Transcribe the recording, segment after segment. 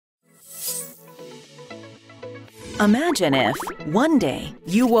Imagine if, one day,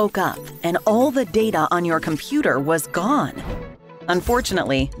 you woke up and all the data on your computer was gone.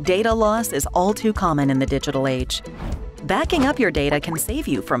 Unfortunately, data loss is all too common in the digital age. Backing up your data can save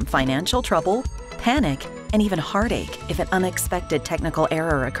you from financial trouble, panic, and even heartache if an unexpected technical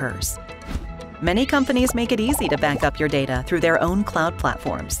error occurs. Many companies make it easy to back up your data through their own cloud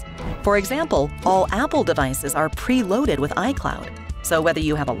platforms. For example, all Apple devices are preloaded with iCloud. So whether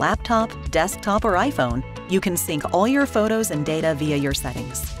you have a laptop, desktop, or iPhone, you can sync all your photos and data via your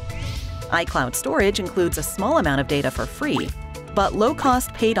settings. iCloud storage includes a small amount of data for free, but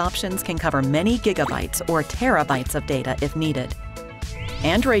low-cost paid options can cover many gigabytes or terabytes of data if needed.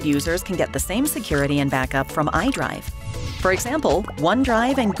 Android users can get the same security and backup from iDrive. For example,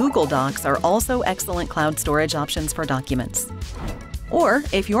 OneDrive and Google Docs are also excellent cloud storage options for documents. Or,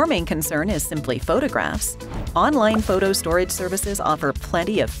 if your main concern is simply photographs, online photo storage services offer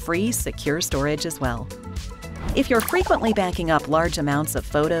plenty of free, secure storage as well. If you're frequently backing up large amounts of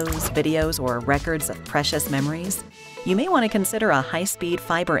photos, videos, or records of precious memories, you may want to consider a high-speed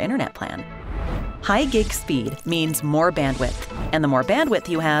fiber internet plan. High gig speed means more bandwidth, and the more bandwidth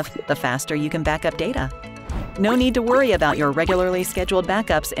you have, the faster you can back up data. No need to worry about your regularly scheduled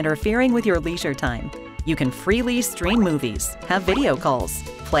backups interfering with your leisure time. You can freely stream movies, have video calls,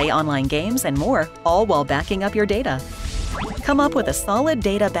 play online games, and more, all while backing up your data. Come up with a solid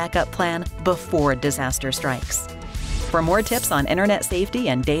data backup plan before disaster strikes. For more tips on internet safety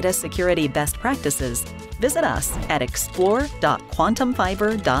and data security best practices, visit us at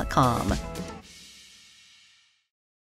explore.quantumfiber.com.